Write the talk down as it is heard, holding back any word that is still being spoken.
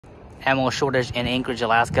Ammo shortage in Anchorage,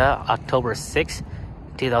 Alaska, October 6,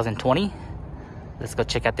 2020. Let's go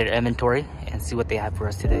check out their inventory and see what they have for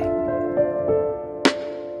us today.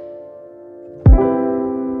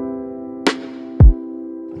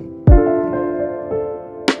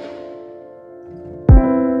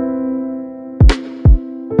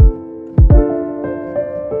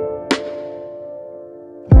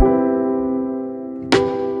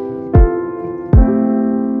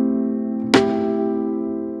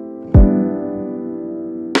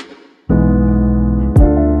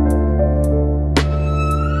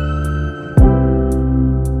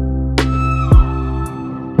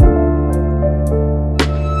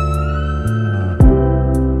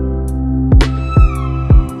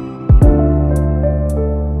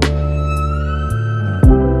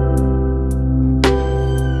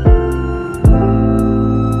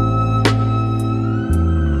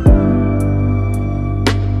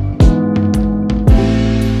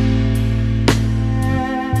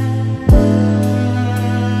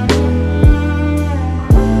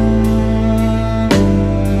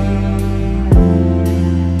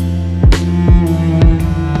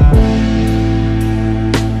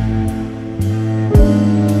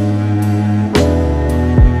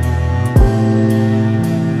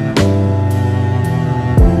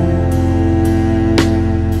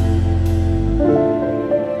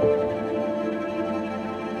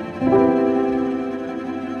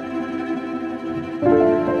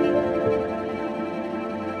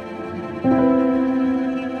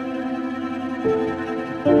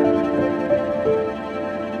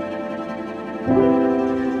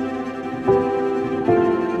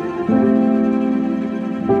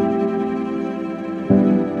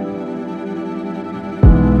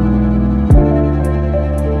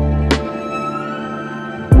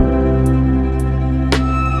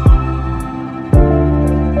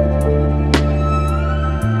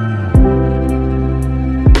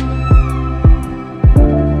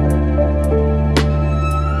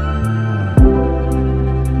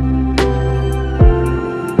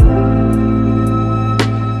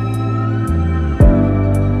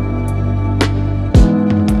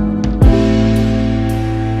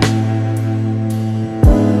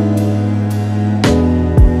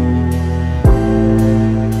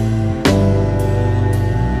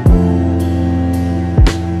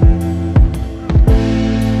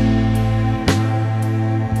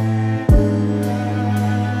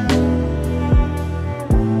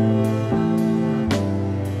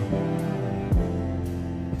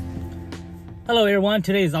 Hello everyone,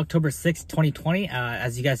 today is October 6, 2020.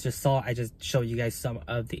 As you guys just saw, I just showed you guys some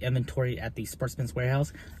of the inventory at the Sportsman's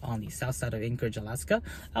Warehouse on the south side of Anchorage, Alaska.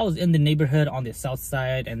 I was in the neighborhood on the south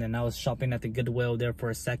side, and then I was shopping at the Goodwill there for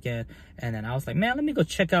a second, and then I was like, man, let me go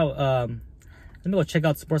check out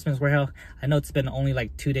Sportsman's Warehouse. I know it's been only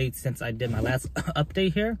like 2 days since I did my last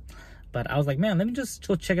update here, but I was like, man, let me just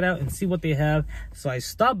go check it out and see what they have. So I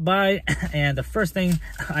stopped by, and the first thing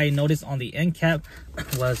I noticed on the end cap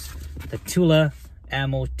was the Tula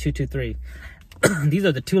Ammo 223. These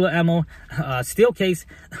are the Tula Ammo steel case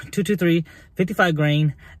 223, 55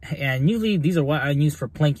 grain, and usually these are what I use for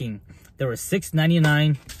planking. They were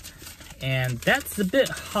 $6.99, and that's a bit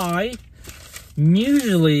high.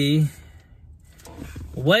 Usually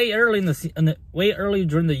way early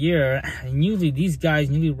during the year, and usually these guys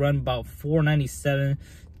run about $4.97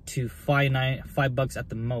 to $5 at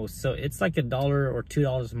the most. So it's like $1 or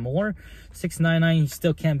 $2 more. $6.99, you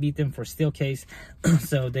still can't beat them for steel case.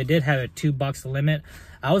 So they did have a 2-box limit.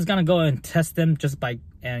 I was gonna go and test them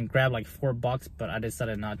and grab like 4 box, but I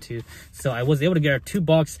decided not to. So I was able to get a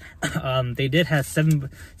 2-box. They did have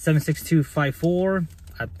 7.62x4.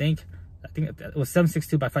 I think it was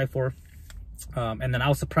 7.62 by 5.4. And then I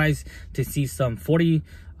was surprised to see some 40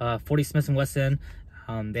 Smith & Wesson.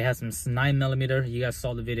 They had some 9mm. You guys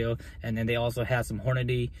saw the video, and then they also had some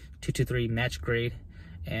Hornady 223 match grade,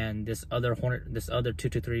 and this other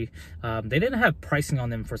 223. They didn't have pricing on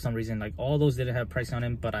them for some reason. Like, all those didn't have pricing on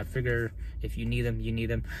them, but I figure if you need them, you need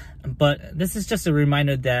them. But this is just a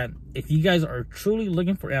reminder that if you guys are truly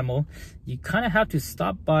looking for ammo, you kind of have to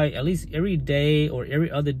stop by at least every day or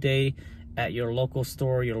every other day at your local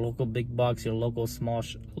store, your local big box, your local small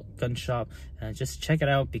gun shop, and just check it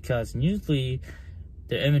out, because usually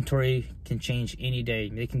the inventory can change any day.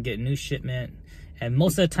 They can get new shipment, and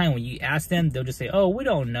most of the time when you ask them, they'll just say, oh, we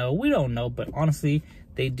don't know. But honestly,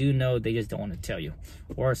 they do know, they just don't want to tell you.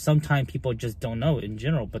 Or sometimes people just don't know in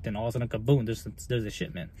general, but then all of a sudden, kaboom, there's a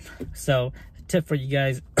shipment. So a tip for you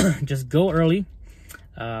guys, just go early.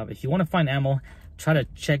 If you want to find ammo, try to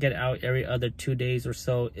check it out every other 2 days or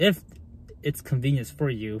so, if it's convenience for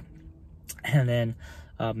you. And then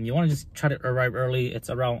you want to just try to arrive early. It's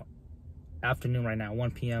around afternoon right now,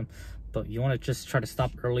 1 p.m. But you want to just try to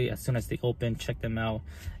stop early as soon as they open, check them out,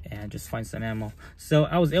 and just find some ammo. So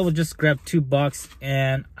I was able to just grab 2 bucks,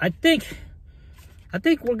 and I think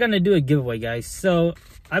we're gonna do a giveaway, guys. So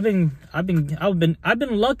I've been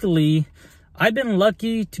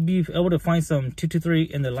lucky to be able to find some 223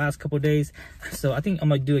 in the last couple of days. So I think I'm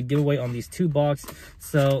gonna do a giveaway on these 2 box.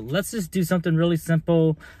 So let's just do something really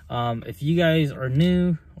simple. If you guys are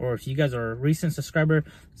new, or if you guys are a recent subscriber,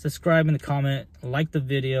 subscribe in the comment, like the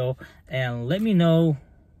video, and let me know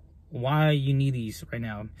why you need these right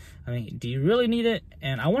now. I mean, do you really need it?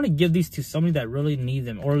 And I want to give these to somebody that really need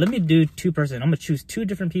them. Or let me do 2 person. I'm gonna choose 2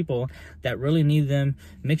 different people that really need them.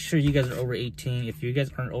 Make sure you guys are over 18. If you guys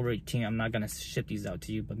aren't over 18, I'm not gonna ship these out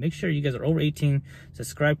to you, but make sure you guys are over 18.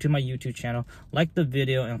 Subscribe to my YouTube channel, like the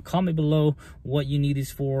video, and comment below what you need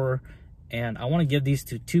these for. And I want to give these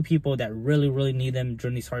to 2 people that really need them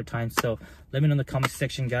during these hard times. So let me know in the comment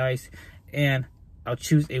section, guys, and I'll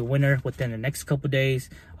choose a winner within the next couple days.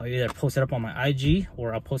 I'll either post it up on my IG,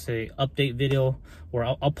 or I'll post a update video, or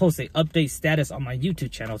I'll post a update status on my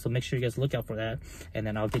YouTube channel. So make sure you guys look out for that, and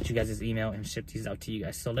then I'll get you guys this email and ship these out to you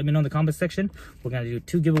guys. So let me know in the comment section. We're gonna do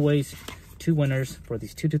 2 giveaways, 2 winners for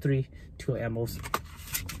these 223 2 ammos.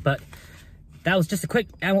 But that was just a quick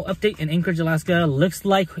ammo update in Anchorage, Alaska. Looks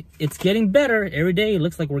like it's getting better every day. It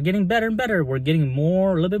looks like we're getting better and better. We're getting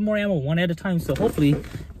a little bit more ammo one at a time. So hopefully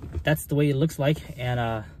that's the way it looks like,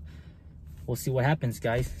 and we'll see what happens,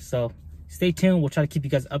 guys. So stay tuned. We'll try to keep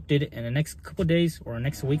you guys updated in the next couple days or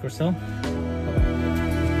next week or so.